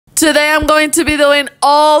Today I'm going to be doing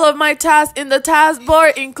all of my tasks in the task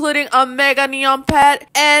board, including a mega neon pet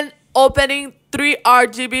and opening 3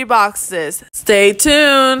 RGB boxes. Stay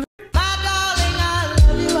tuned.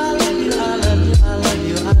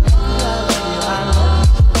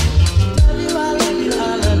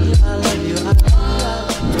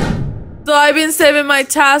 So I've been saving my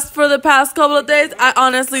tasks for the past couple of days. I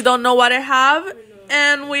honestly don't know what I have.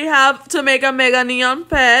 And we have to make a mega neon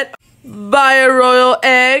pet, buy a royal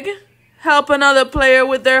egg, help another player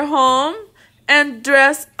with their home, and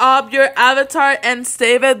dress up your avatar and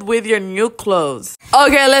save it with your new clothes.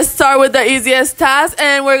 Okay, let's start with the easiest task,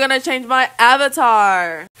 and we're gonna change my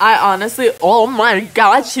avatar. I honestly, oh my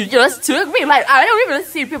god, she just took me. Like, I don't even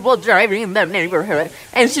see people driving in the neighborhood,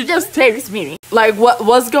 and she just takes me. Like,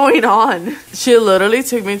 what's going on? She literally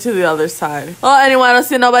took me to the other side. Well, anyway, I don't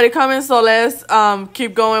see nobody coming, so let's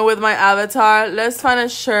keep going with my avatar. Let's find a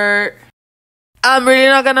shirt. I'm really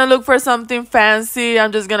not gonna look for something fancy.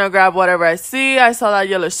 I'm just gonna grab whatever I see. I saw that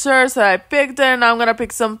yellow shirt, so I picked it, and I'm gonna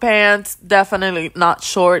pick some pants. Definitely not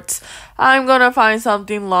shorts. I'm gonna find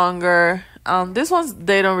something longer. These ones,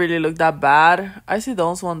 they don't really look that bad. I see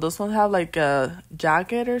those ones. Those ones have like a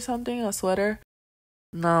jacket or something, a sweater.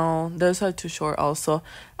 No, those are too short also.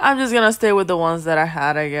 I'm just gonna stay with the ones that I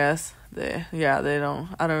had, I guess. I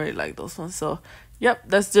don't really like those ones, so yep,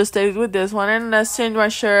 let's just stay with this one. And let's change my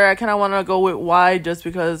shirt. I kind of want to go with white just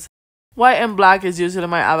because white and black is usually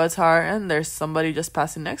my avatar. And there's somebody just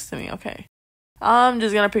passing next to me. Okay. I'm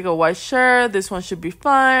just going to pick a white shirt. This one should be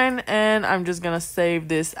fine. And I'm just going to save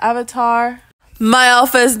this avatar. My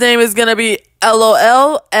outfit's name is going to be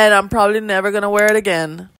LOL. And I'm probably never going to wear it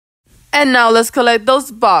again. And now let's collect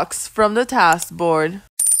those boxes from the task board.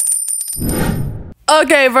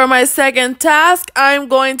 Okay, for my second task, I'm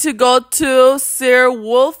going to go to Sir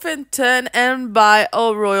Wolfington and buy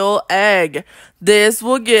a royal egg. This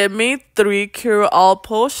will give me 3 cure-all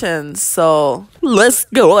potions, so let's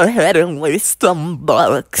go ahead and waste some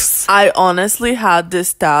bucks. I honestly had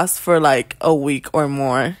this task for like a week or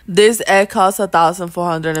more. This egg costs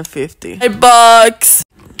 1,450 bucks.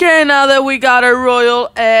 Okay, now that we got a royal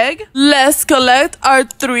egg, let's collect our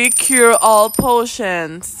 3 cure-all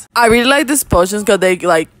potions. I really like these potions because they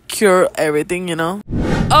like cure everything, you know?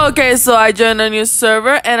 Okay, so I joined a new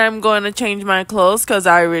server and I'm going to change my clothes because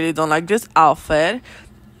I really don't like this outfit.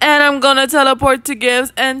 And I'm going to teleport to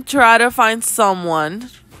Gibbs and try to find someone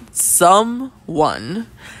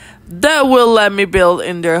that will let me build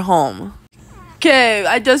in their home. Okay,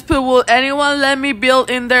 I just put, will anyone let me build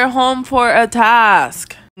in their home for a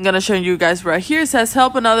task? I'm gonna show you guys right here. It says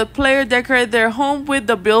help another player decorate their home with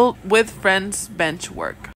the build with friends bench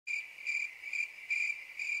work.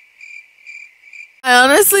 I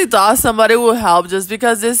honestly thought somebody would help just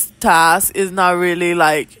because this task is not really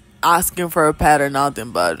like asking for a pet or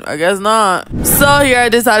nothing, but I guess not. So here I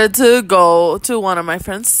decided to go to one of my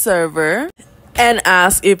friends' server and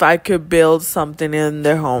ask if I could build something in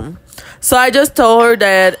their home. So I just told her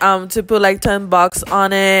that to put like 10 bucks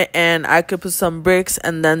on it and I could put some bricks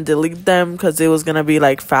and then delete them because it was gonna be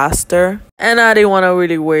like faster. And I didn't want to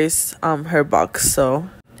really waste her bucks, so.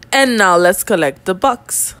 And now let's collect the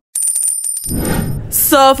bucks.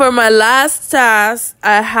 So for my last task,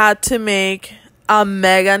 I had to make a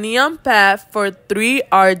mega neon pet for 3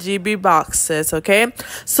 RGB boxes, okay?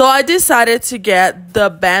 So I decided to get the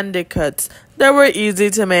bandicoots. They were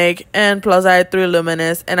easy to make, and plus I had 3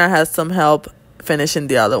 luminous and I had some help finishing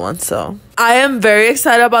the other one. So I am very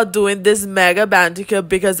excited about doing this mega bandicoot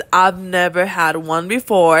because I've never had one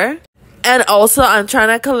before. And also I'm trying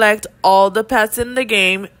to collect all the pets in the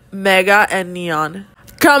game, mega and neon.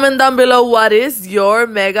 Comment down below what is your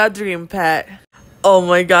mega dream pet. Oh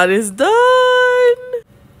my god, it's done.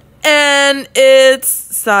 And it's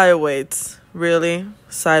sideways. Really?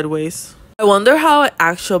 Sideways. I wonder how an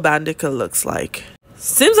actual bandicoot looks like.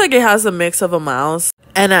 Seems like it has a mix of a mouse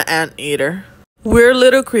and an anteater. Weird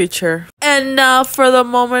little creature. And now for the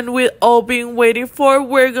moment we've all been waiting for,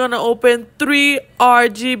 we're gonna open 3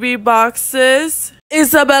 RGB boxes.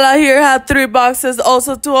 Isabella here had 3 boxes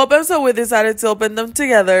also to open, so we decided to open them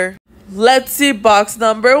together. Let's see box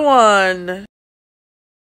number 1.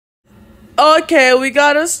 Okay, we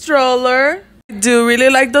got a stroller. I do really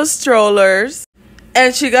like those strollers.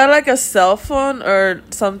 And she got like a cell phone or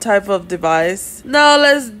some type of device. Now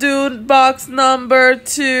let's do box number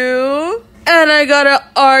 2. And I got a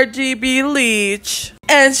RGB leech.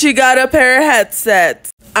 And she got a pair of headsets.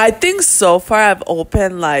 I think so far I've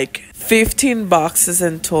opened like 15 boxes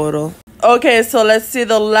in total. Okay, so let's see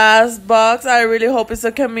the last box. I really hope it's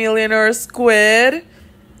a chameleon or a squid.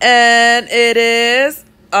 And it is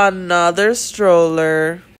another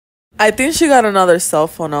stroller. I think she got another cell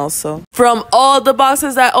phone also. From all the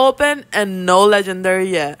boxes I opened, and no legendary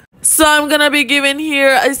yet. So I'm gonna be giving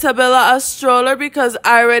here Isabella a stroller because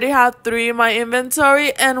I already have 3 in my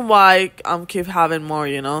inventory, and why keep having more,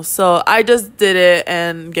 you know. So I just did it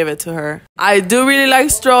and give it to her. I do really like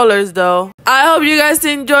strollers though. I hope you guys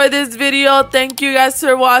enjoyed this video. Thank you guys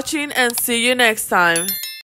for watching, and see you next time.